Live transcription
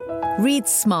Read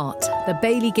Smart, the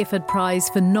Baillie Gifford Prize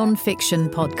for Non-Fiction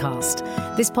podcast.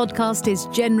 This podcast is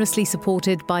generously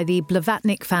supported by the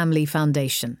Blavatnik Family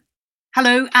Foundation.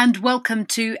 Hello and welcome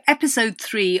to episode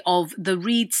 3 of the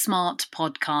Read Smart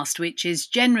podcast, which is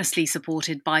generously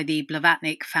supported by the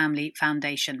Blavatnik Family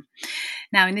Foundation.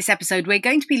 Now, in this episode, we're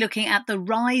going to be looking at the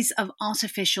rise of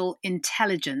artificial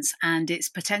intelligence and its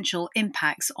potential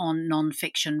impacts on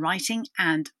non-fiction writing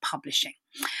and publishing.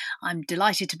 I'm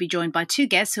delighted to be joined by two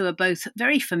guests who are both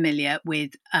very familiar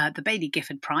with the Baillie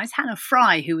Gifford Prize. Hannah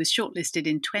Fry, who was shortlisted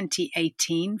in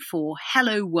 2018 for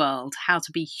Hello World, How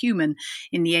to Be Human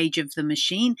in the Age of the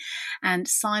Machine, and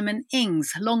Simon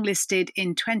Ings, longlisted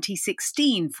in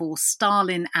 2016 for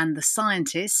Stalin and the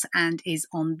Scientists, and is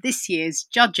on this year's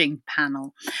judging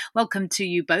panel. Welcome to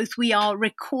you both. We are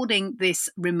recording this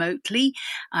remotely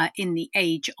in the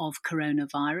age of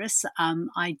coronavirus.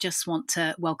 I just want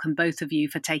to welcome both of you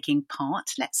for taking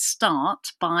part. Let's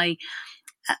start by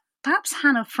perhaps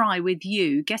Hannah Fry with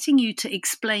you, getting you to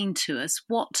explain to us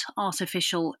what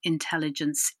artificial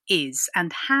intelligence is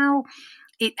and how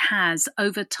it has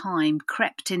over time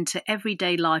crept into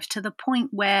everyday life to the point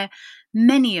where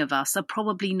many of us are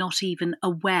probably not even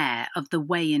aware of the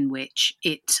way in which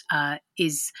it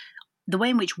is, the way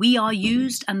in which we are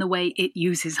used and the way it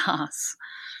uses us.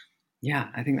 Yeah,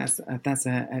 I think that's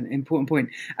an important point.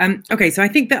 Okay, so I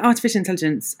think that artificial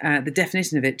intelligence, the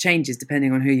definition of it changes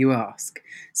depending on who you ask.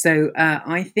 So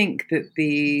I think that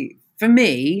for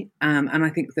me, and I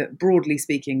think that broadly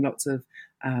speaking, lots of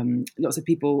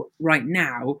people right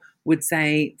now would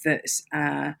say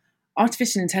that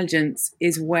artificial intelligence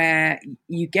is where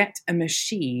you get a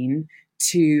machine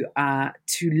to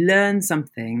learn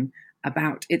something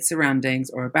about its surroundings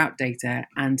or about data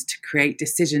and to create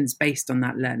decisions based on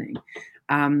that learning.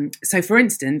 So for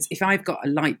instance, if I've got a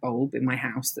light bulb in my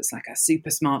house that's like a super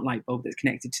smart light bulb that's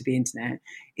connected to the internet,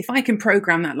 if I can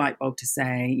program that light bulb to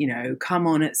say, come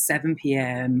on at 7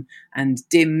 p.m. and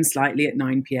dim slightly at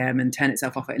 9 p.m. and turn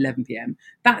itself off at 11 p.m.,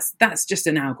 that's just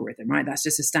an algorithm, right? That's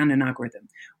just a standard algorithm.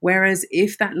 Whereas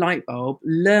if that light bulb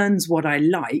learns what I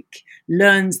like,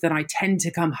 learns that I tend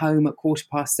to come home at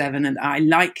 7:15 and I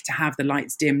like to have the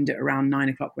lights dimmed at around 9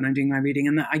 o'clock when I'm doing my reading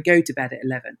and that I go to bed at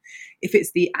 11. If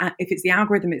it's the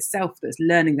algorithm itself that's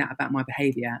learning that about my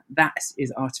behavior, that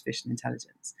is artificial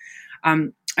intelligence.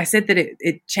 I said that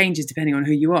it changes depending on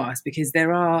who you ask, because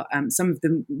there are some of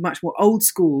the much more old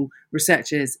school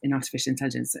researchers in artificial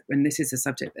intelligence, and this is a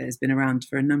subject that has been around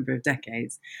for a number of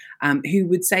decades, who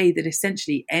would say that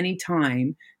essentially any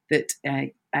time that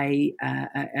a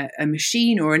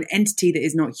machine or an entity that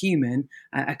is not human,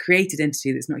 a created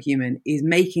entity that's not human, is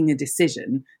making a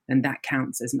decision, then that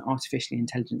counts as an artificially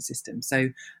intelligent system. So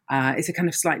it's a kind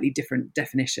of slightly different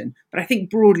definition. But I think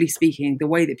broadly speaking, the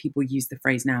way that people use the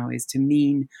phrase now is to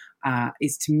mean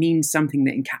something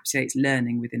that encapsulates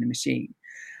learning within a machine.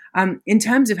 In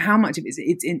terms of how much of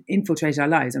it's infiltrated our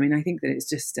lives, I mean, I think that it's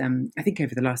just, I think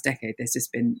over the last decade, there's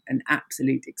just been an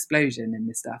absolute explosion in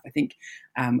this stuff. I think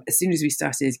as soon as we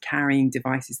started carrying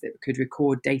devices that could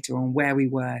record data on where we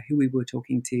were, who we were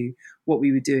talking to, what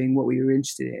we were doing, what we were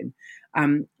interested in,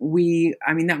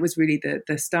 that was really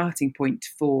the starting point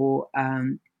for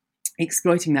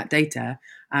exploiting that data,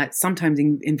 sometimes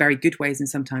in very good ways and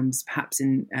sometimes perhaps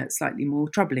in slightly more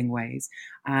troubling ways,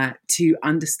 to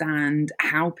understand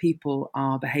how people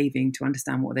are behaving, to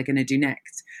understand what they're going to do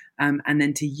next, and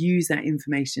then to use that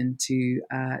information to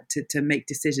make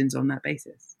decisions on that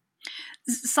basis.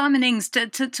 Simon Ings,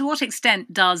 to what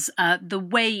extent does the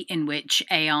way in which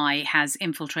AI has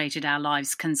infiltrated our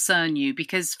lives concern you?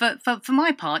 Because for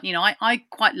my part, I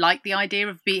quite like the idea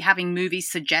of having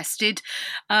movies suggested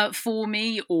for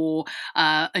me, or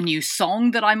a new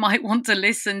song that I might want to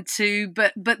listen to.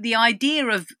 But the idea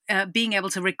of being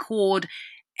able to record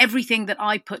everything that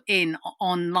I put in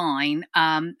online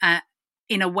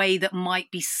in a way that might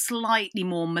be slightly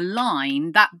more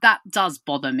malign, that does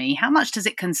bother me. How much does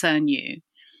it concern you?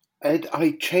 Ed,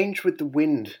 I change with the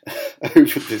wind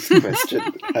over this question,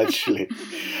 actually.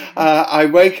 I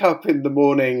wake up in the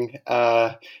morning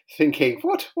thinking,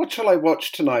 what shall I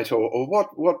watch tonight? Or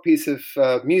what piece of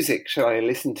music shall I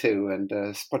listen to? And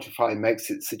Spotify makes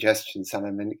its suggestions, and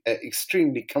I'm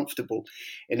extremely comfortable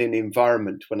in an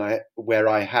environment where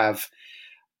I have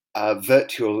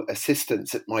virtual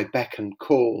assistants at my beck and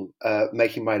call,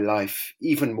 making my life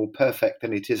even more perfect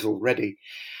than it is already.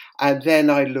 And then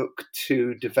I look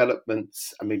to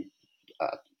developments,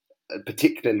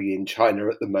 particularly in China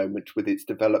at the moment with its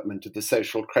development of the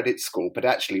social credit score, but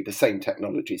actually the same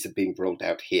technologies are being rolled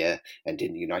out here and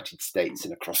in the United States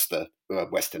and across the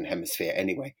Western Hemisphere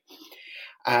anyway.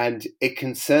 And it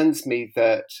concerns me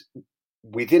that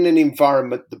within an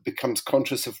environment that becomes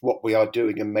conscious of what we are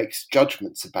doing and makes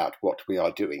judgments about what we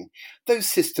are doing, those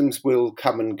systems will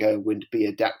come and go and be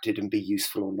adapted and be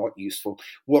useful or not useful.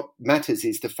 What matters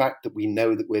is the fact that we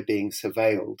know that we're being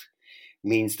surveilled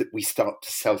means that we start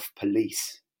to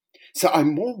self-police. So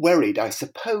I'm more worried, I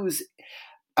suppose,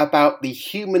 about the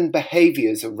human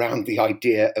behaviours around the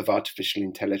idea of artificial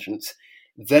intelligence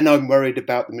than I'm worried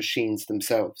about the machines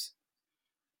themselves.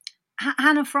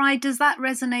 Hannah Fry, does that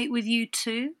resonate with you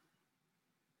too?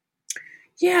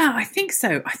 Yeah, I think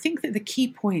so. I think that the key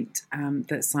point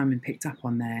that Simon picked up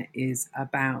on there is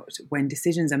about when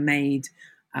decisions are made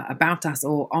about us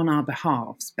or on our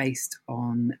behalves based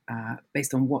on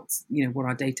what's what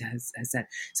our data has said.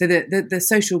 So the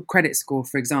social credit score,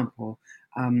 for example,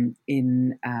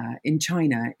 in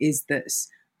China is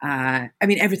that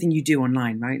everything you do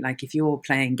online, right? Like if you're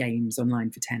playing games online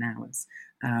for 10 hours.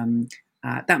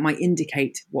 That might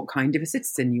indicate what kind of a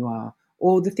citizen you are,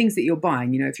 or the things that you're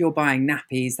buying. If you're buying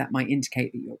nappies, that might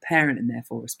indicate that you're a parent and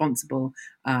therefore responsible.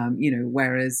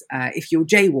 Whereas if you're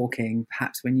jaywalking,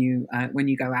 perhaps when you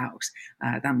go out,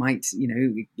 that might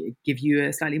give you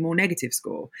a slightly more negative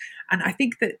score. And I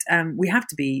think that we have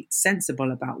to be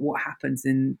sensible about what happens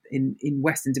in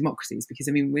Western democracies, because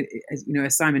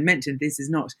as Simon mentioned, this is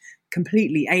not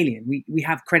completely alien. We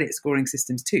have credit scoring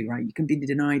systems too, right? You can be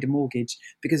denied a mortgage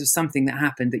because of something that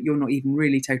happened that you're not even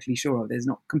really totally sure of. There's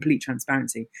not complete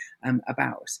transparency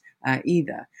about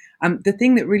either. The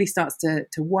thing that really starts to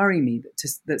worry me,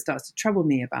 that starts to trouble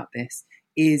me about this,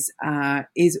 is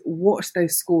what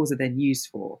those scores are then used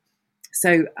for.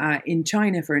 So in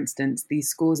China, for instance, these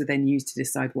scores are then used to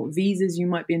decide what visas you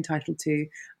might be entitled to.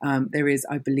 There is,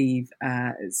 I believe,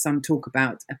 some talk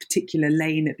about a particular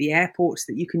lane at the airport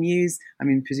that you can use.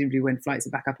 Presumably when flights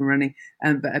are back up and running,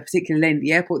 but a particular lane at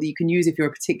the airport that you can use if you're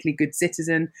a particularly good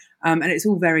citizen. And it's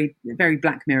all very, very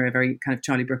Black Mirror, very kind of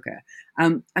Charlie Brooker.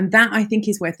 And that, I think,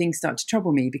 is where things start to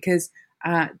trouble me, because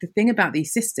the thing about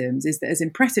these systems is that as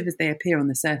impressive as they appear on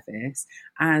the surface,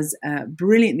 as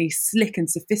brilliantly slick and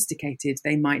sophisticated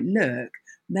they might look,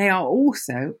 they are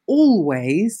also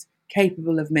always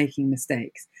capable of making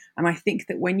mistakes. And I think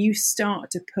that when you start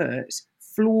to put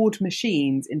flawed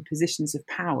machines in positions of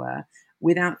power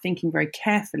without thinking very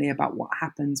carefully about what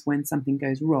happens when something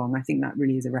goes wrong, I think that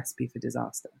really is a recipe for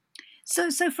disaster. So,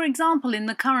 for example, in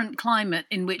the current climate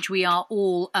in which we are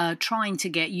all trying to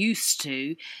get used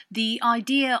to, the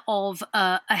idea of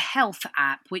a health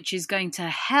app which is going to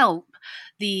help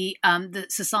the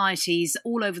societies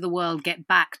all over the world get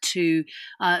back to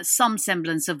some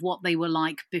semblance of what they were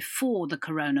like before the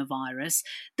coronavirus,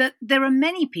 that there are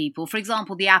many people, for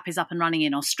example, the app is up and running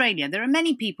in Australia. There are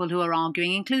many people who are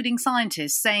arguing, including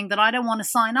scientists, saying that I don't want to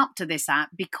sign up to this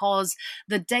app because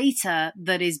the data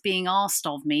that is being asked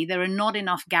of me, there are not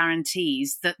enough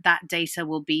guarantees that that data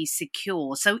will be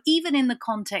secure. So even in the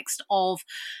context of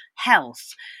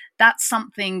health, that's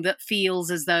something that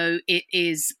feels as though it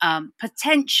is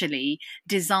potentially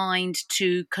designed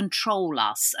to control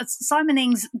us. Simon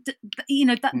Ings,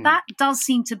 that does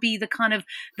seem to be the kind of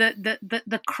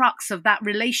the crux of that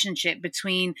relationship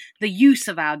between the use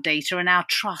of our data and our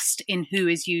trust in who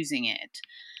is using it.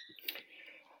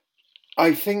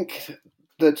 I think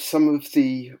that some of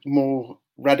the more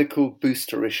radical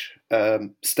boosterish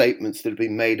statements that have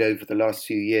been made over the last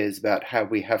few years about how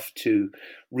we have to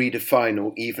redefine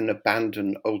or even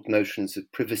abandon old notions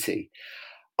of privacy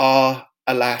are,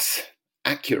 alas,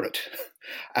 accurate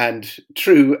and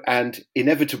true and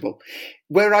inevitable.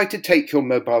 Were I to take your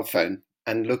mobile phone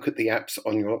and look at the apps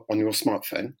on your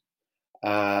smartphone,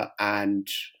 and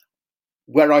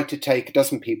were I to take a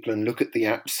dozen people and look at the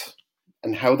apps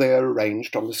and how they are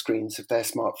arranged on the screens of their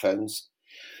smartphones,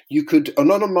 you could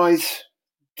anonymize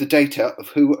the data of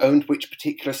who owned which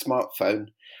particular smartphone,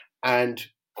 and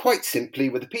quite simply,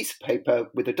 with a piece of paper,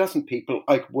 with a dozen people,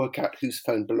 I could work out whose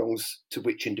phone belongs to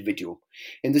which individual.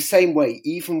 In the same way,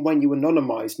 even when you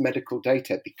anonymize medical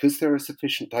data, because there are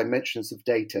sufficient dimensions of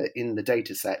data in the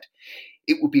data set,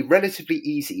 it would be relatively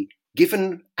easy,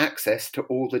 given access to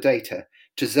all the data,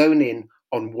 to zone in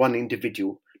on one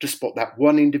individual, to spot that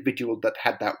one individual that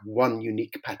had that one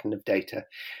unique pattern of data.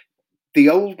 The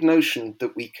old notion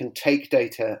that we can take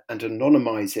data and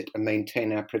anonymize it and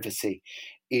maintain our privacy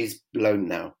is blown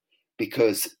now,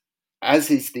 because as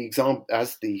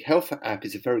the health app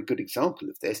is a very good example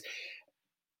of this,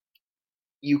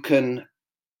 you can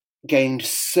gain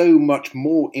so much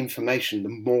more information the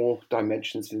more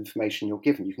dimensions of information you're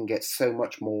given. You can get so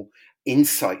much more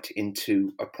insight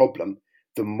into a problem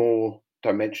the more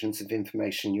dimensions of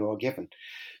information you are given.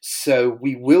 So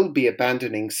we will be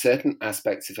abandoning certain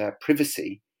aspects of our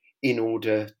privacy in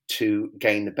order to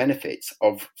gain the benefits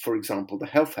of, for example, the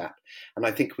health app. And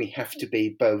I think we have to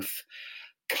be both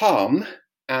calm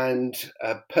and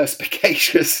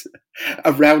perspicacious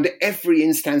around every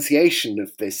instantiation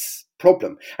of this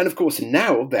problem. And of course,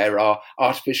 now there are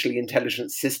artificially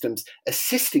intelligent systems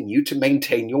assisting you to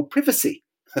maintain your privacy.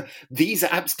 These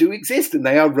apps do exist and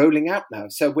they are rolling out now.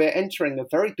 So we're entering a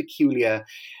very peculiar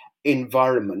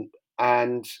environment,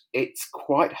 and it's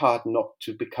quite hard not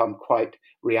to become quite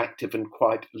reactive and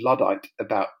quite Luddite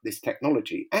about this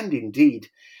technology. And indeed,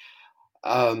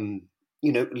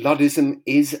 Luddism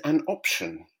is an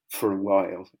option for a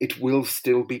while. It will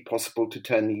still be possible to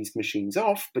turn these machines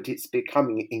off, but it's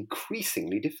becoming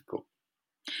increasingly difficult.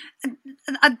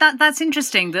 That's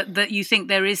interesting that you think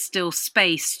there is still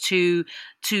space to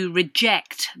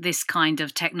reject this kind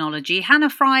of technology. Hannah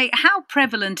Fry, how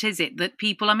prevalent is it that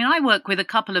people, I work with a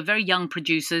couple of very young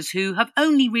producers who have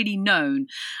only really known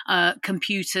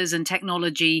computers and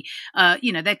technology, they're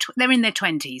in their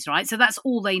 20s, right? So that's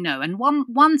all they know. And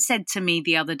one said to me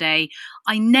the other day,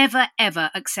 I never ever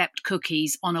accept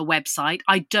cookies on a website.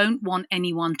 I don't want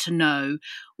anyone to know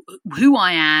who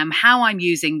I am, how I'm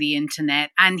using the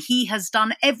internet, and he has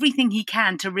done everything he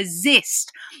can to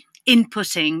resist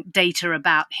inputting data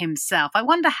about himself. I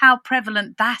wonder how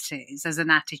prevalent that is as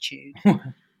an attitude.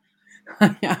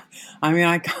 Yeah,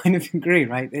 I kind of agree,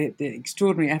 right? The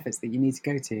extraordinary efforts that you need to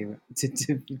go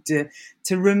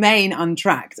to remain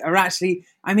untracked are actually,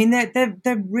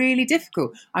 they're really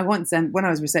difficult. I once, when I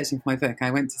was researching for my book, I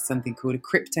went to something called a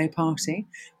crypto party,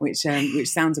 which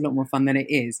sounds a lot more fun than it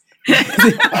is.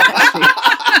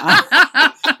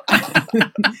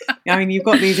 You've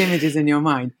got these images in your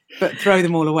mind, but throw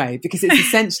them all away, because it's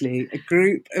essentially a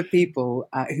group of people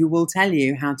who will tell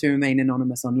you how to remain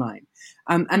anonymous online.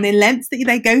 And the lengths that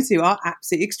they go to are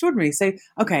absolutely extraordinary. So,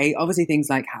 okay, obviously things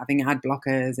like having ad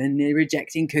blockers and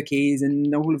rejecting cookies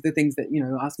and all of the things that,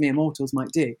 us mere mortals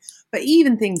might do. But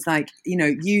even things like,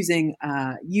 using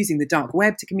the dark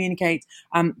web to communicate.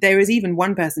 There is even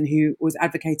one person who was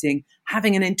advocating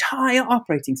having an entire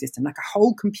operating system, like a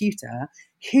whole computer,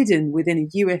 hidden within a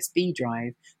USB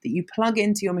drive that you plug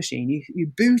into your machine.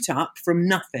 You boot up from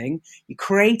nothing. You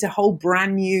create a whole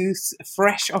brand new,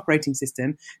 fresh operating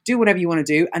system, do whatever you want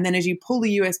to do. And then as you pull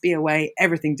the USB away,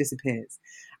 everything disappears.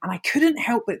 And I couldn't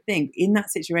help but think, in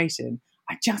that situation,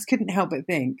 I just couldn't help but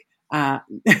think,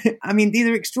 these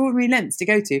are extraordinary lengths to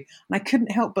go to. And I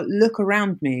couldn't help but look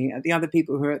around me at the other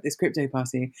people who are at this crypto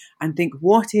party and think,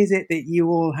 what is it that you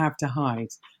all have to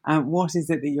hide? What is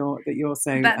it that you're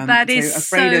so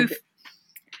afraid of?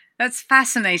 That's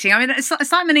fascinating.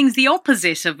 Simon Ing's the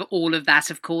opposite of all of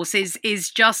that, of course, is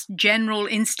just general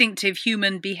instinctive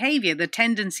human behaviour, the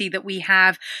tendency that we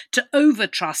have to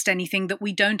overtrust anything that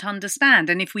we don't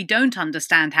understand. And if we don't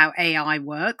understand how AI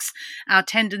works, our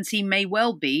tendency may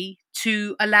well be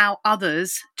to allow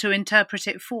others to interpret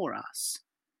it for us.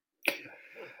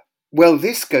 Well,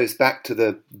 this goes back to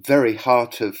the very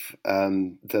heart of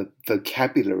the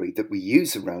vocabulary that we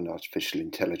use around artificial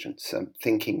intelligence. I'm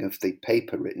thinking of the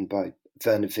paper written by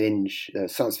Vernor Vinge, a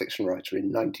science fiction writer,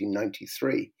 in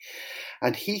 1993.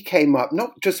 And he came up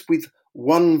not just with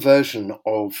one version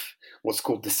of what's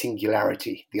called the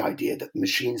singularity, the idea that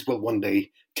machines will one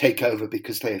day take over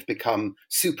because they have become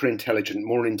super intelligent,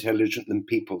 more intelligent than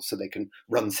people, so they can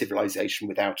run civilization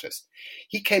without us.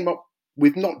 He came up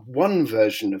with not one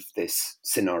version of this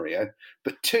scenario,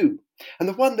 but two. And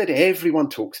the one that everyone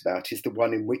talks about is the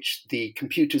one in which the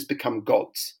computers become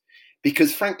gods.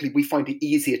 Because frankly, we find it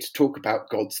easier to talk about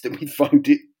gods than we find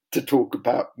it to talk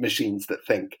about machines that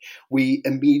think. We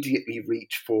immediately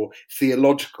reach for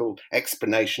theological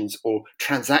explanations or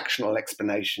transactional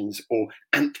explanations or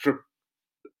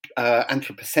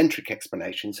anthropocentric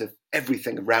explanations of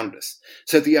everything around us.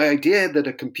 So the idea that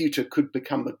a computer could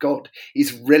become a god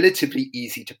is relatively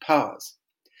easy to parse.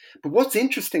 But what's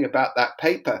interesting about that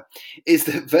paper is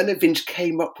that Vernor Vinge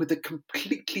came up with a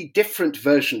completely different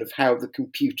version of how the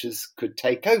computers could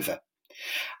take over.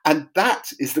 And that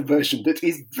is the version that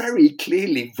is very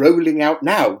clearly rolling out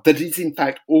now, that is in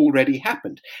fact already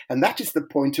happened. And that is the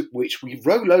point at which we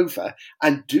roll over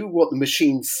and do what the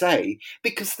machines say,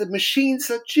 because the machines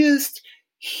are just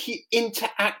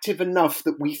interactive enough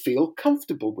that we feel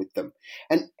comfortable with them.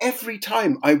 And every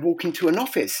time I walk into an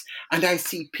office and I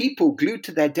see people glued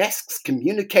to their desks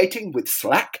communicating with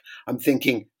Slack, I'm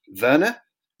thinking, Werner,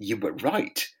 you were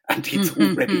right. And it's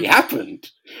already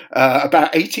happened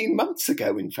about 18 months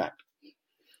ago, in fact.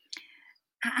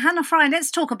 Hannah Fry, let's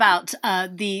talk about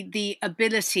the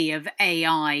ability of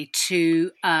AI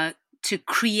to to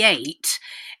create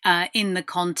in the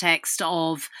context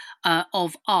of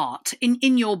art.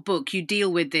 In your book, you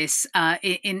deal with this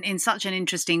in such an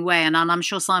interesting way, and I'm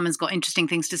sure Simon's got interesting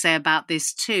things to say about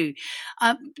this too.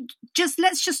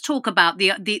 Let's just talk about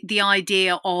the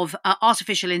idea of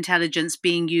artificial intelligence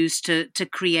being used to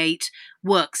create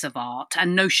works of art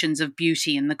and notions of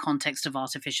beauty in the context of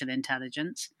artificial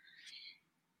intelligence.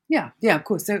 Yeah, of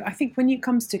course. So I think when it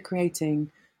comes to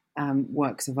creating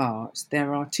works of art,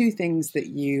 there are two things that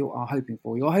you are hoping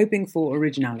for. You're hoping for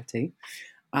originality,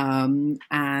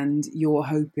 and you're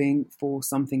hoping for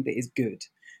something that is good.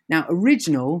 Now,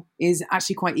 original is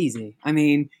actually quite easy. I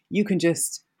mean, you can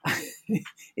just,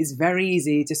 it's very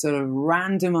easy to sort of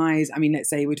randomize. I mean, let's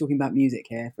say we're talking about music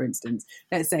here, for instance.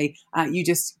 Let's say you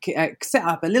just set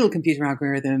up a little computer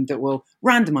algorithm that will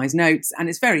randomize notes, and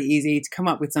it's very easy to come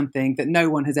up with something that no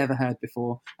one has ever heard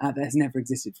before, that has never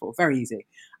existed before. Very easy.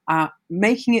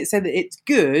 Making it so that it's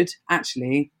good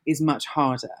actually is much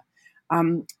harder.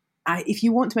 If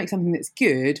you want to make something that's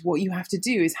good, what you have to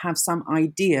do is have some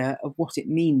idea of what it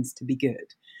means to be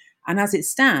good. And as it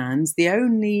stands, the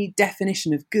only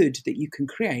definition of good that you can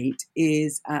create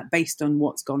is based on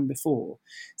what's gone before.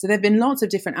 So there have been lots of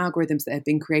different algorithms that have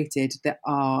been created that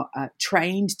are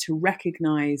trained to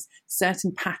recognize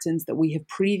certain patterns that we have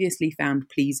previously found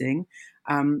pleasing,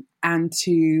 and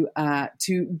to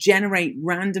generate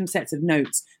random sets of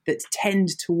notes that tend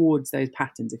towards those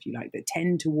patterns, if you like, that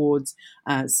tend towards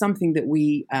something that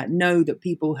we know that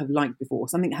people have liked before,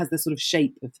 something that has the sort of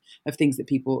shape of things that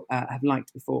people have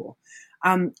liked before.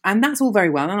 And that's all very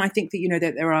well. And I think that,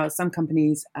 that there are some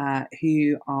companies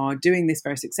who are doing this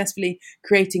very successfully,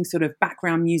 creating sort of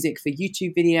background music for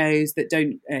YouTube videos that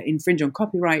don't infringe on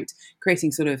copyright,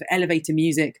 creating sort of elevator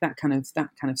music, that kind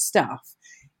of stuff.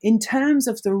 In terms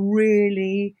of the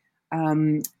really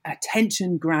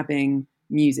attention-grabbing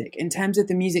music, in terms of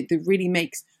the music that really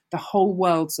makes the whole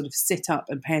world sort of sit up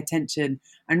and pay attention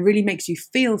and really makes you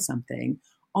feel something,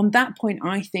 on that point,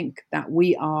 I think that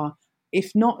we are,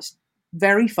 if not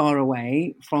very far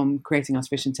away from creating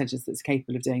artificial intelligence that's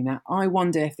capable of doing that. I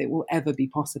wonder if it will ever be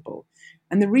possible.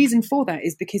 And the reason for that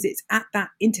is because it's at that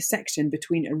intersection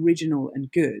between original and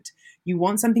good. You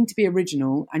want something to be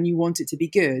original and you want it to be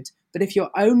good. But if your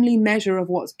only measure of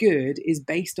what's good is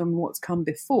based on what's come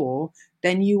before,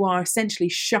 then you are essentially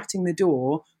shutting the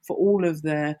door for all of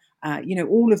the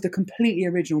all of the completely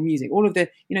original music, all of the,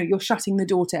 you're shutting the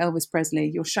door to Elvis Presley,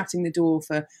 you're shutting the door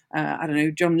for,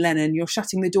 John Lennon, you're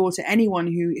shutting the door to anyone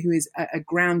who is a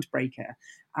groundbreaker.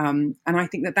 And I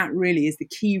think that really is the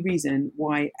key reason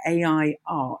why AI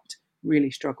art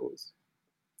really struggles.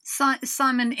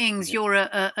 Simon Ings, you're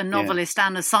a novelist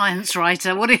and a science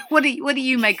writer. What do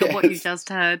you make of what you just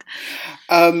heard?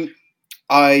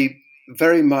 I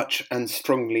very much and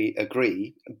strongly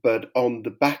agree, but on the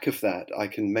back of that, I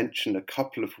can mention a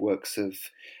couple of works of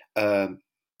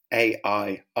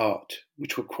AI art,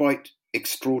 which were quite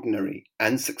extraordinary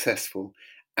and successful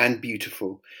and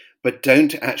beautiful, but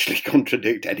don't actually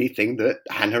contradict anything that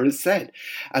Hannah has said.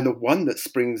 And the one that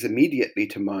springs immediately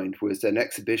to mind was an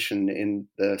exhibition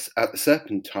at the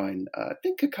Serpentine, I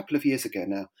think a couple of years ago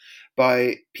now,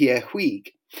 by Pierre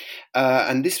Huyghe.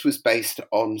 And this was based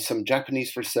on some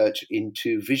Japanese research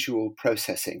into visual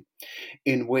processing,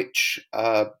 in which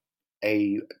a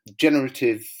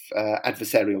generative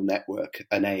adversarial network,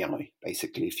 an AI,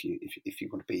 basically, if you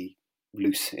want to be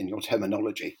loose in your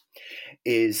terminology,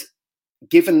 is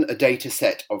given a data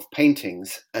set of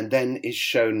paintings and then is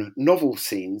shown novel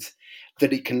scenes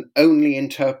that it can only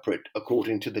interpret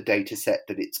according to the data set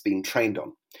that it's been trained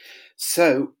on.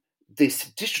 So there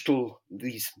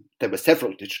were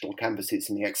several digital canvases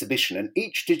in the exhibition, and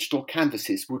each digital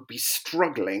canvases would be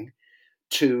struggling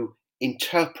to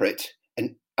interpret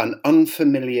an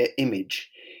unfamiliar image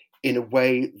in a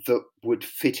way that would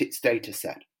fit its data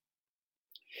set.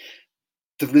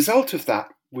 The result of that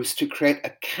was to create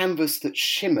a canvas that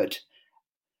shimmered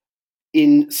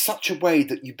in such a way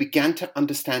that you began to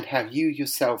understand how you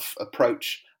yourself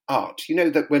approach art. You know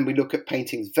that when we look at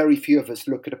paintings, very few of us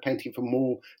look at a painting for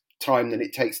more time than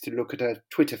it takes to look at a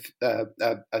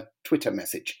Twitter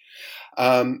message.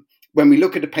 When we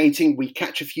look at a painting, we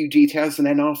catch a few details, and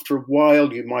then after a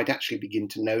while, you might actually begin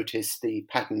to notice the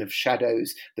pattern of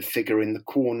shadows, the figure in the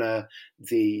corner,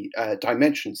 the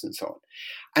dimensions, and so on.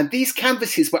 And these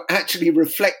canvases were actually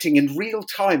reflecting in real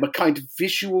time a kind of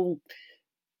visual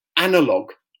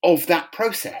analogue of that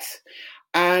process.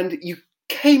 And you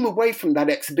came away from that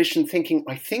exhibition thinking,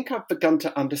 I think I've begun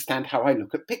to understand how I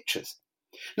look at pictures.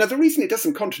 Now, the reason it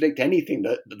doesn't contradict anything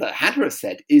that Hannah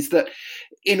said is that,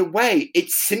 in a way,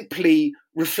 it's simply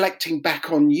reflecting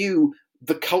back on you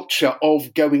the culture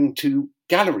of going to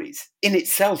galleries. In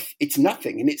itself, it's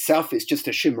nothing. In itself, it's just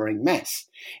a shimmering mess.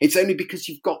 It's only because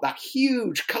you've got that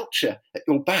huge culture at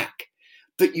your back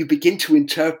that you begin to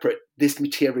interpret this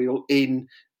material in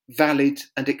valid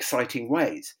and exciting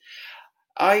ways.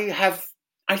 I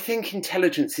think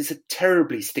intelligence is a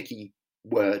terribly sticky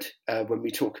word when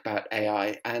we talk about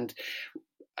AI. And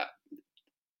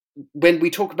when we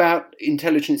talk about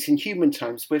intelligence in human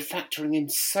times, we're factoring in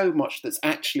so much that's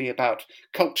actually about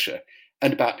culture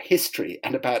and about history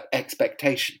and about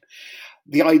expectation.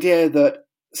 The idea that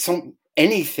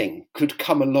anything could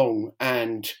come along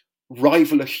and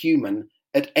rival a human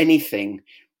at anything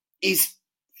is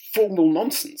formal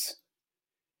nonsense.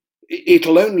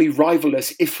 It'll only rival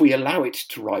us if we allow it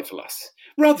to rival us,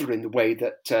 rather in the way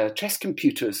that chess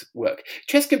computers work.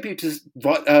 Chess computers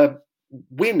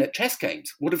win at chess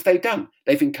games. What have they done?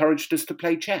 They've encouraged us to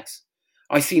play chess.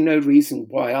 I see no reason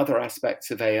why other aspects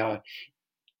of AI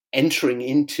entering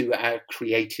into our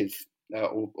creative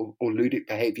or ludic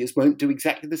behaviours won't do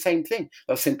exactly the same thing.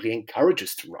 They'll simply encourage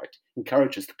us to write,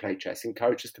 encourage us to play chess,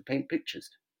 encourage us to paint pictures.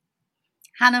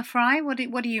 Hannah Fry, what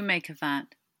do you make of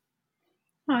that?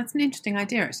 Oh, it's an interesting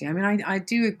idea, actually. I mean, I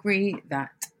do agree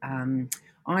that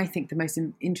I think the most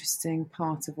interesting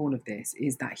part of all of this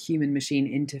is that human-machine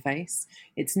interface.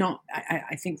 It's not.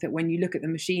 I think that when you look at the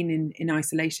machine in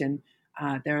isolation,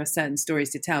 there are certain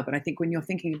stories to tell. But I think when you're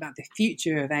thinking about the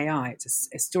future of AI, it's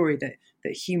a story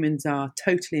that humans are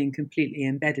totally and completely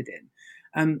embedded in.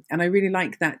 And I really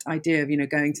like that idea of,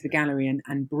 going to the gallery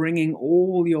and bringing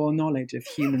all your knowledge of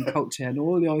human culture and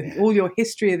all your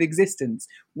history of existence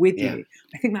with you.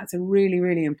 I think that's a really,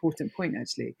 really important point,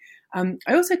 actually. I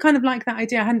also kind of like that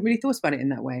idea. I hadn't really thought about it in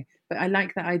that way, but I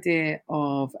like that idea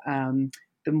of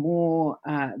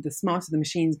the smarter the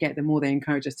machines get, the more they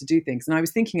encourage us to do things. And I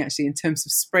was thinking actually in terms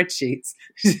of spreadsheets,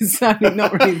 which is certainly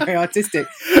not really very artistic.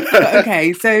 But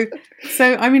okay, so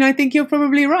I mean, I think you're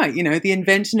probably right. The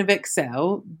invention of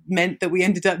Excel meant that we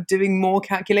ended up doing more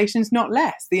calculations, not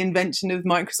less. The invention of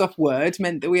Microsoft Word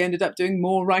meant that we ended up doing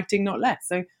more writing, not less.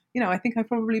 So, I think I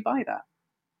probably buy that.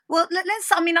 Well,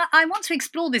 I want to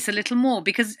explore this a little more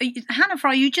because Hannah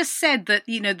Fry, you just said that,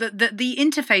 the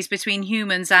interface between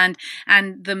humans and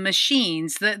the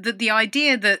machines, the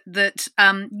idea that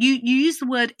you use the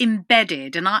word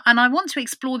embedded. And I want to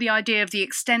explore the idea of the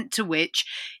extent to which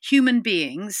human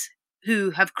beings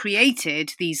who have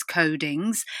created these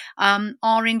codings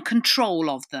are in control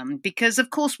of them. Because, of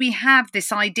course, we have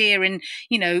this idea in,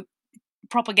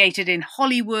 propagated in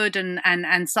Hollywood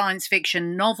and science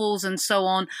fiction novels and so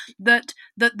on, that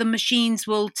the machines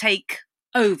will take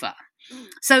over.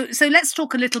 So let's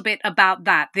talk a little bit about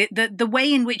that, the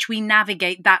way in which we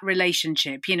navigate that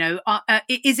relationship.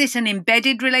 Is it an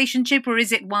embedded relationship, or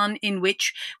is it one in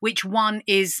which one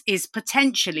is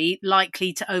potentially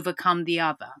likely to overcome the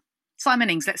other? Simon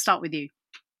Ings, let's start with you.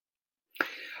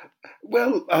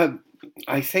 Well,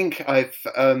 I think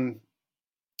I'm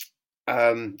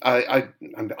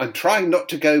trying not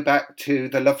to go back to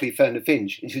the lovely Werner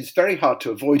Vinge. It was very hard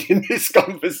to avoid in this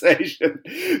conversation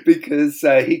because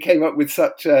he came up with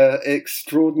such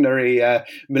extraordinary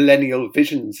millennial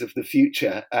visions of the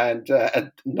future, and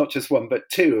not just one but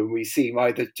two, and we seem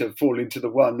either to fall into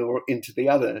the one or into the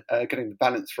other. Getting the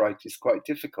balance right is quite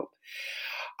difficult.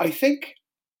 I think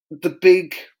the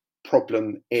big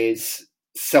problem is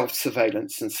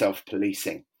self-surveillance and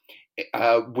self-policing.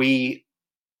 We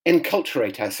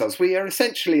enculturate ourselves. We are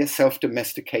essentially a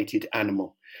self-domesticated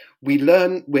animal.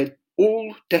 We're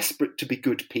all desperate to be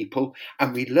good people,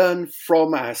 and we learn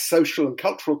from our social and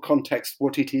cultural context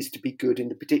what it is to be good in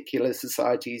the particular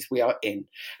societies we are in.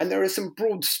 And there are some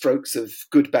broad strokes of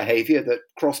good behaviour that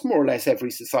cross more or less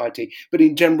every society, but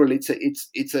in general it's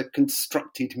a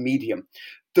constructed medium.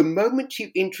 The moment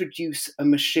you introduce a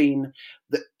machine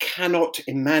that cannot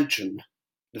imagine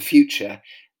the future,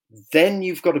 then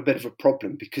you've got a bit of a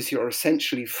problem, because you're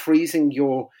essentially freezing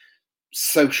your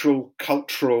social,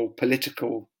 cultural,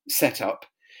 political setup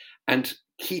and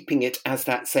keeping it as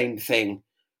that same thing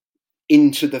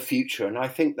into the future. And I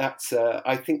think that's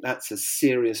a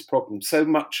serious problem. So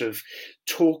much of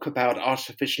talk about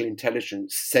artificial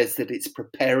intelligence says that it's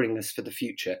preparing us for the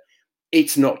future.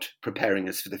 It's not preparing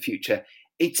us for the future.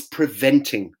 It's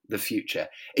preventing the future.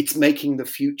 It's making the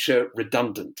future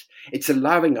redundant. It's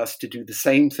allowing us to do the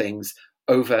same things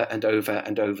over and over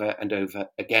and over and over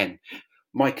again.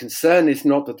 My concern is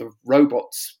not that the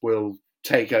robots will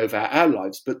take over our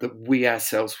lives, but that we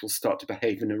ourselves will start to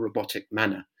behave in a robotic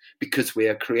manner, because we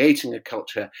are creating a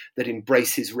culture that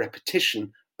embraces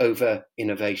repetition over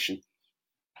innovation.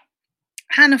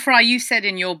 Hannah Fry, you said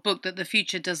in your book that the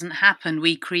future doesn't happen,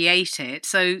 we create it.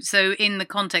 So in the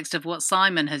context of what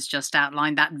Simon has just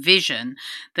outlined, that vision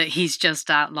that he's just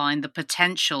outlined, the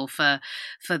potential for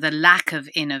the lack of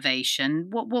innovation,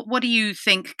 what do you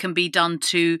think can be done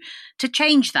to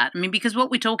change that? I mean, because what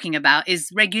we're talking about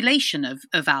is regulation of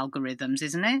algorithms,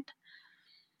 isn't it?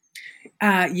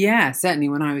 Yeah, certainly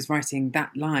when I was writing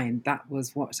that line, that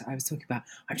was what I was talking about.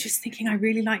 I'm just thinking I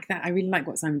really like that. I really like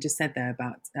what Simon just said there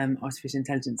about artificial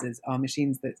intelligences are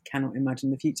machines that cannot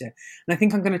imagine the future. And I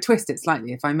think I'm going to twist it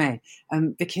slightly, if I may,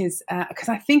 because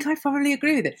I think I probably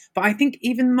agree with it. But I think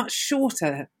even much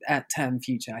shorter term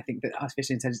future, I think that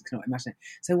artificial intelligence cannot imagine it.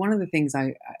 So one of the things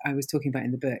I was talking about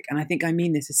in the book, and I think I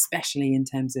mean this especially in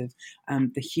terms of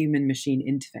the human-machine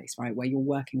interface, right, where you're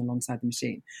working alongside the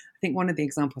machine. I think one of the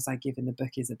examples I give in the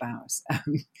book is about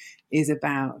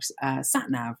sat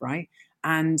nav, right?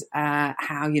 And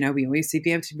how, we always used to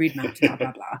be able to read maps, blah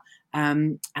blah blah.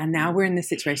 And now we're in this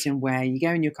situation where you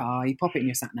go in your car, you pop it in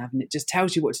your sat nav, and it just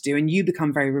tells you what to do, and you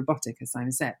become very robotic, as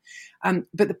Simon said.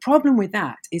 But the problem with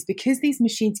that is because these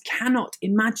machines cannot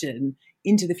imagine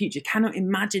into the future, cannot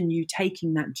imagine you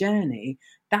taking that journey.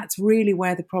 That's really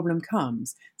where the problem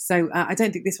comes. So I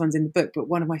don't think this one's in the book, but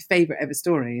one of my favourite ever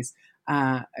stories,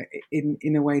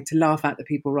 in a way to laugh at the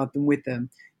people rather than with them,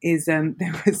 is there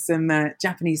was some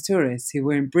Japanese tourists who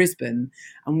were in Brisbane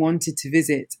and wanted to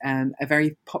visit a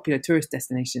very popular tourist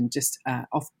destination just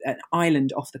off an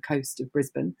island off the coast of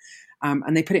Brisbane.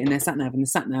 And they put it in their sat-nav, and the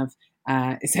sat-nav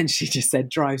essentially just said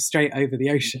drive straight over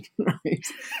the ocean, right?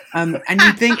 And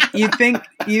you'd think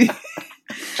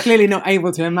clearly not able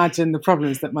to imagine the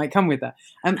problems that might come with that.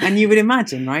 And you would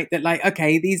imagine, right, that like,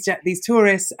 okay, these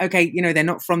tourists, okay, they're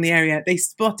not from the area. They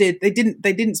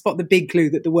didn't spot the big clue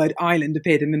that the word island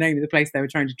appeared in the name of the place they were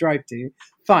trying to drive to.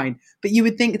 Fine. But you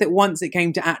would think that once it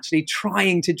came to actually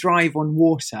trying to drive on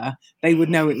water, they would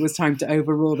know it was time to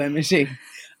overrule their machine.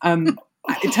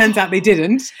 It turns out they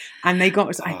didn't, and they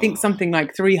got, I think, something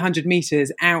like 300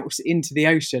 meters out into the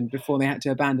ocean before they had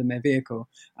to abandon their vehicle.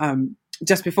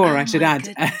 Just before, I should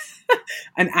add,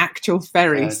 an actual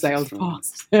ferry sailed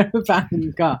past their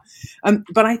abandoned car.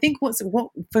 But I think what's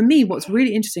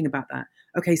really interesting about that,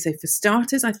 okay, so for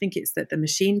starters, I think it's that the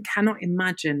machine cannot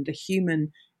imagine the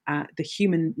human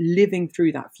living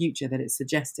through that future that it's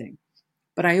suggesting.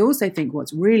 But I also think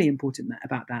what's really important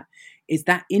about that is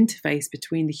that interface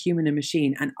between the human and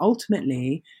machine, and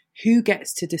ultimately who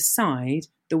gets to decide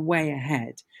the way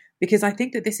ahead. Because I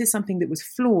think that this is something that was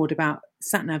flawed about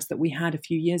sat-navs that we had a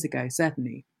few years ago,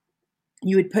 certainly.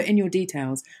 You would put in your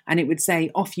details and it would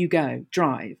say, off you go,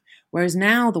 drive. Whereas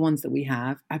now the ones that we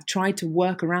have tried to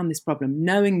work around this problem,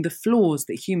 knowing the flaws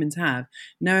that humans have,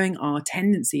 knowing our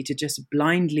tendency to just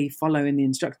blindly follow in the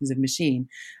instructions of machine.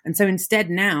 And so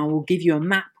instead now we'll give you a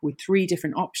map with 3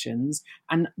 different options,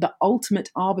 and the ultimate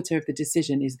arbiter of the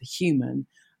decision is the human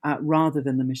rather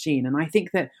than the machine. And I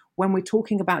think that when we're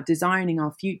talking about designing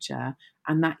our future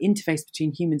and that interface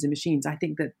between humans and machines, I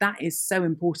think that is so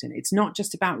important. It's not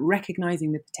just about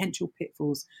recognizing the potential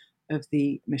pitfalls of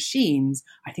the machines.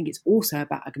 I think it's also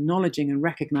about acknowledging and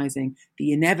recognizing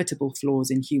the inevitable flaws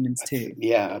in humans too.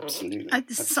 Yeah, absolutely.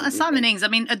 Simon Ings, I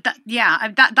mean,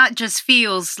 that just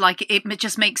feels like it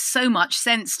just makes so much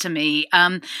sense to me.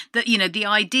 That the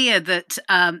idea that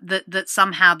that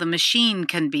somehow the machine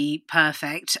can be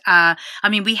perfect. I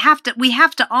mean, we have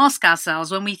to ask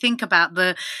ourselves when we think about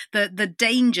the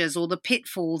dangers or the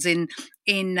pitfalls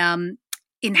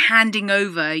in handing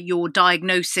over your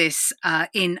diagnosis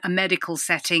in a medical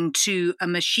setting to a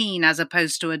machine as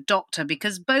opposed to a doctor,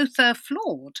 because both are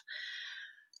flawed.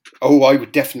 Oh, I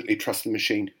would definitely trust the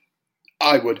machine.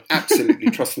 I would absolutely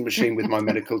trust the machine with my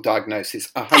medical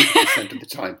diagnosis 100% of the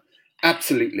time.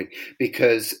 Absolutely.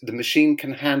 Because the machine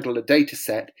can handle a data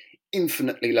set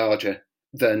infinitely larger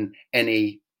than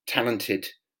any talented,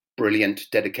 brilliant,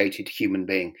 dedicated human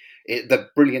being. The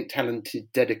brilliant, talented,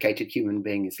 dedicated human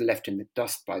being is left in the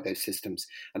dust by those systems.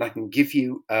 And I can give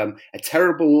you a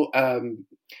terrible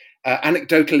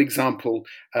anecdotal example,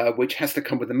 which has to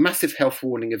come with a massive health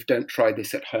warning of don't try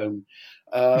this at home.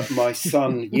 My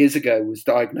son, years ago, was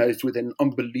diagnosed with an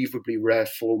unbelievably rare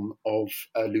form of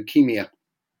leukemia.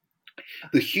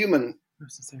 The human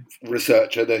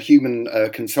researcher, the human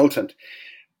consultant,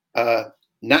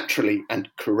 naturally and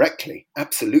correctly,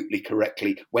 absolutely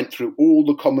correctly, went through all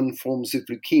the common forms of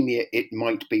leukemia it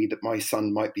might be that my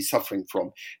son might be suffering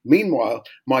from. Meanwhile,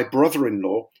 my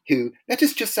brother-in-law, who, let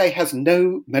us just say, has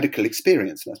no medical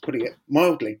experience, that's putting it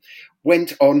mildly,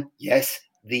 went on, yes,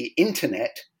 the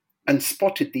internet and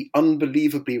spotted the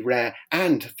unbelievably rare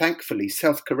and, thankfully,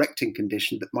 self-correcting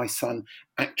condition that my son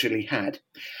actually had.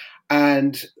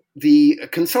 And the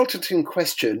consultant in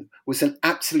question was an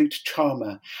absolute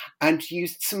charmer and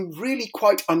used some really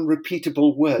quite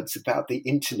unrepeatable words about the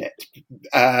internet,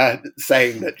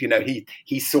 saying that,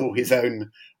 he saw his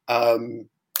own,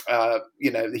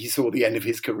 he saw the end of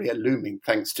his career looming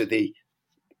thanks to the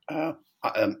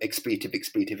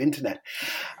expletive internet.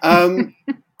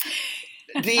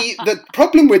 The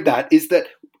problem with that is that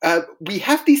we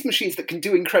have these machines that can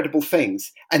do incredible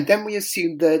things, and then we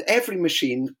assume that every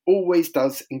machine always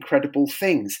does incredible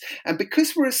things. And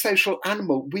because we're a social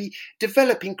animal, we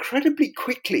develop incredibly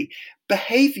quickly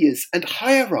behaviors and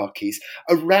hierarchies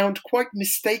around quite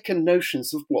mistaken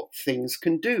notions of what things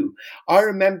can do. I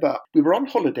remember we were on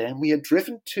holiday and we had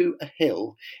driven to a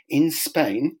hill in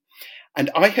Spain. And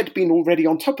I had been already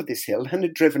on top of this hill and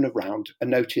had driven around and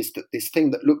noticed that this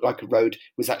thing that looked like a road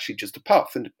was actually just a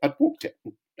path, and I'd walked it.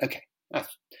 Okay,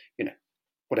 that's,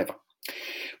 whatever.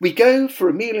 We go for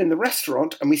a meal in the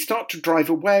restaurant and we start to drive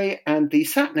away, and the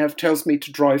sat-nav tells me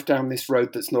to drive down this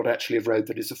road that's not actually a road,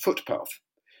 that is a footpath.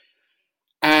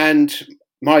 And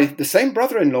the same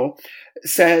brother-in-law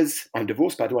says, I'm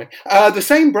divorced, by the way, the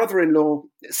same brother-in-law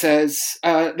says,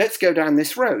 let's go down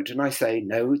this road. And I say,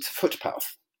 no, it's a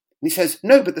footpath. And he says,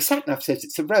 no, but the sat-nav says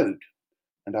it's a road.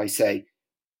 And I say,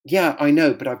 yeah, I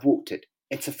know, but I've walked it.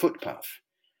 It's a footpath.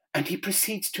 And he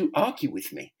proceeds to argue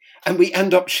with me. And we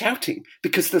end up shouting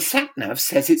because the sat-nav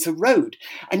says it's a road.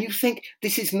 And you think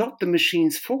this is not the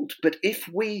machine's fault. But if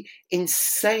we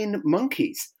insane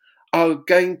monkeys are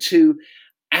going to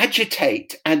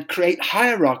agitate and create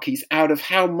hierarchies out of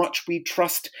how much we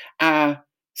trust our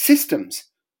systems,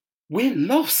 we're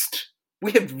lost.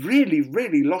 We're really,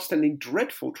 really lost and in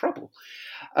dreadful trouble.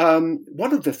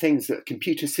 One of the things that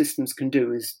computer systems can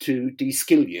do is to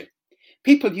de-skill you.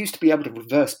 People used to be able to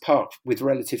reverse park with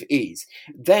relative ease.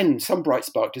 Then some bright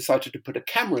spark decided to put a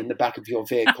camera in the back of your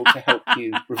vehicle to help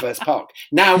you reverse park.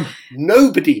 Now,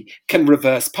 nobody can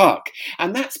reverse park.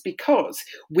 And that's because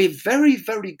we're very,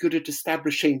 very good at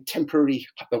establishing temporary,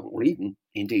 or even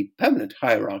indeed permanent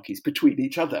hierarchies between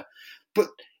each other. But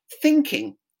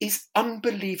thinking is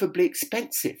unbelievably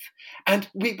expensive, and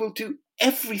we will do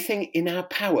everything in our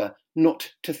power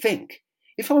not to think.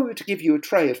 If I were to give you a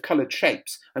tray of coloured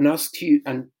shapes and ask you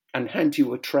and hand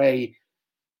you a tray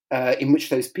in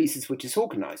which those pieces were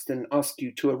disorganised and ask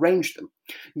you to arrange them,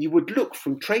 you would look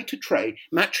from tray to tray,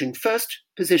 matching first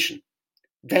position,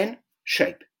 then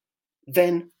shape,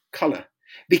 then colour,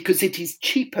 because it is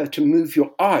cheaper to move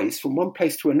your eyes from one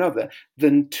place to another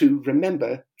than to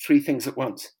remember three things at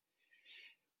once.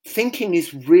 Thinking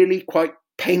is really quite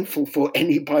painful for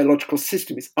any biological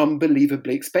system. It's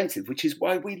unbelievably expensive, which is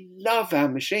why we love our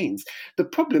machines. The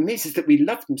problem is that we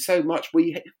love them so much,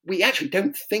 we actually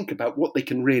don't think about what they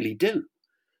can really do.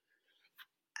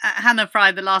 Hannah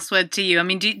Fry, the last word to you. I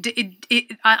mean,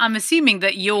 I'm assuming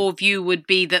that your view would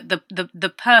be that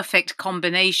the perfect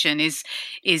combination is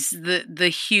the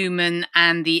human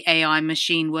and the AI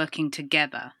machine working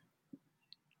together.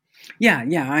 Yeah.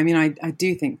 I mean, I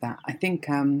do think that. I think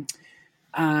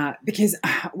because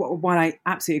while I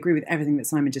absolutely agree with everything that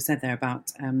Simon just said there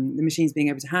about the machines being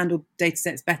able to handle data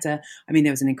sets better. I mean,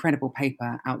 there was an incredible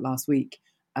paper out last week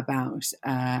about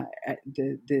the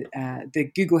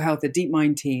Google Health, the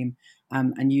DeepMind team,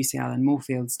 and UCL and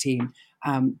Moorfield's team.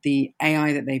 The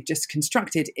AI that they've just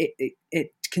constructed,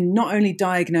 it can not only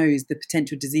diagnose the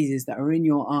potential diseases that are in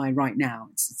your eye right now.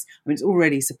 It's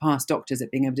already surpassed doctors at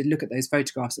being able to look at those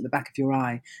photographs at the back of your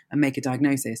eye and make a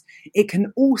diagnosis. It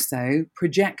can also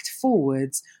project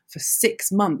forwards for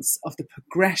 6 months of the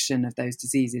progression of those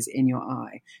diseases in your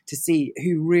eye to see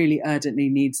who really urgently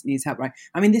needs help. Right?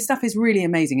 I mean, this stuff is really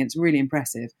amazing. It's really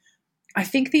impressive. I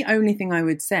think the only thing I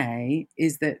would say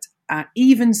is that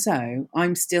even so,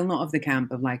 I'm still not of the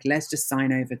camp of let's just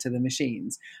sign over to the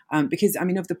machines. Because, I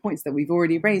mean, of the points that we've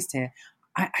already raised here,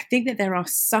 I think that there are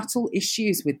subtle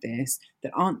issues with this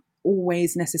that aren't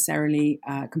always necessarily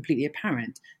completely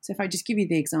apparent. So if I just give you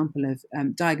the example of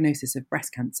diagnosis of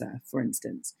breast cancer, for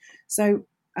instance. So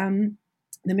the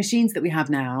machines that we have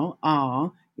now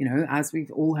are, as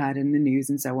we've all heard in the news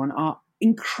and so on, are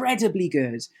incredibly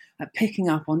good at picking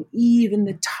up on even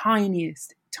the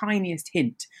tiniest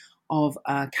hint of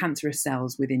cancerous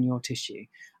cells within your tissue.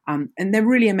 And they're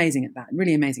really amazing at that,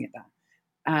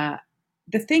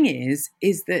 the thing is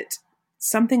that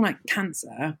something like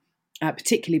cancer,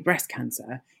 particularly breast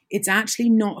cancer, it's actually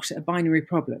not a binary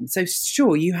problem. So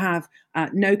sure, you have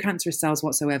no cancerous cells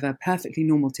whatsoever, perfectly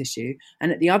normal tissue.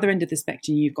 And at the other end of the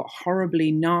spectrum, you've got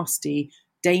horribly nasty,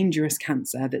 dangerous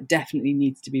cancer that definitely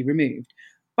needs to be removed.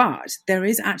 But there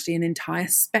is actually an entire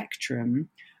spectrum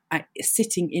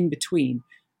sitting in between.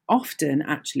 Often,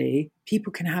 actually,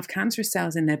 people can have cancerous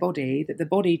cells in their body that the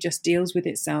body just deals with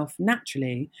itself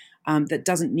naturally, that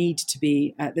doesn't need to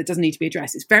be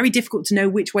addressed. It's very difficult to know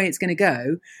which way it's going to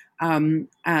go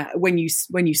when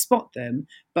you spot them.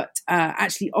 But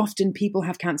actually, often people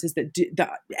have cancers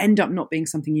that end up not being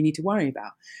something you need to worry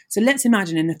about. So let's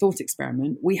imagine in a thought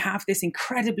experiment, we have this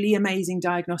incredibly amazing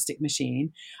diagnostic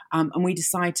machine, and we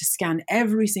decide to scan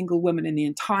every single woman in the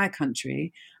entire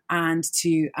country and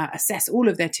to assess all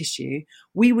of their tissue.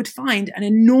 We would find an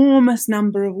enormous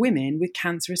number of women with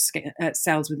cancerous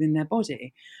cells within their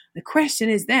body. The question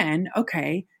is then,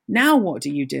 okay, now what do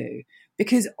you do?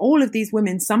 Because all of these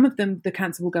women, some of them, the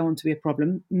cancer will go on to be a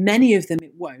problem. Many of them,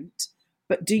 it won't.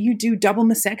 But do you do double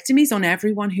mastectomies on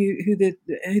everyone who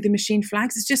the machine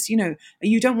flags? It's just,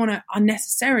 you don't want to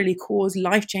unnecessarily cause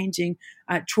life-changing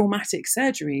traumatic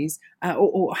surgeries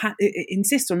or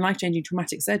insist on life-changing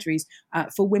traumatic surgeries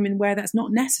for women where that's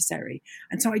not necessary.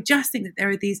 And so I just think that there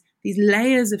are these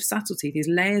layers of subtlety, these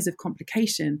layers of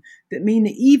complication that mean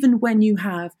that even when you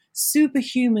have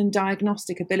superhuman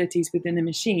diagnostic abilities within a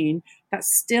machine,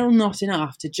 that's still not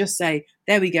enough to just say,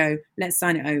 there we go, let's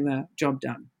sign it over, job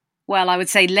done. Well, I would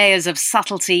say layers of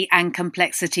subtlety and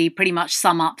complexity pretty much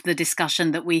sum up the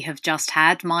discussion that we have just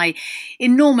had. My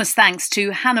enormous thanks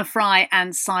to Hannah Fry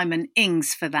and Simon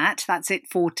Ings for that. That's it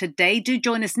for today. Do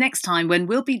join us next time when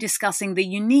we'll be discussing the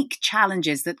unique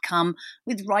challenges that come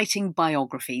with writing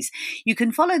biographies. You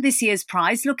can follow this year's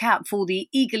prize. Look out for the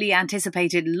eagerly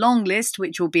anticipated long list,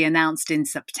 which will be announced in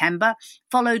September,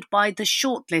 followed by the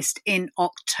shortlist in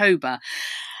October.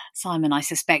 Simon, I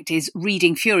suspect, is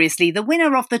reading furiously. The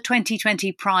winner of the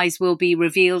 2020 prize will be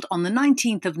revealed on the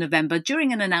 19th of November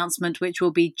during an announcement which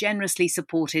will be generously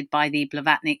supported by the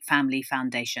Blavatnik Family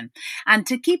Foundation. And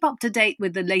to keep up to date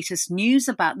with the latest news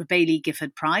about the Baillie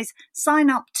Gifford Prize, sign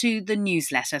up to the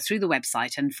newsletter through the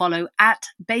website and follow at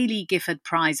Baillie Gifford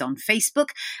Prize on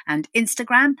Facebook and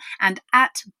Instagram and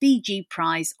at BG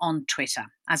Prize on Twitter.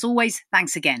 As always,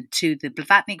 thanks again to the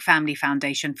Blavatnik Family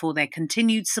Foundation for their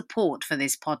continued support for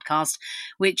this podcast,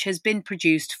 which has been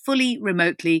produced fully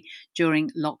remotely during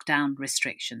lockdown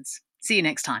restrictions. See you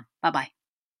next time. Bye-bye.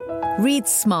 Read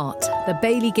Smart, the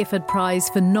Baillie Gifford Prize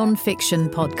for Non-Fiction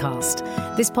podcast.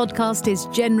 This podcast is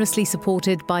generously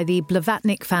supported by the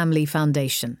Blavatnik Family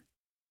Foundation.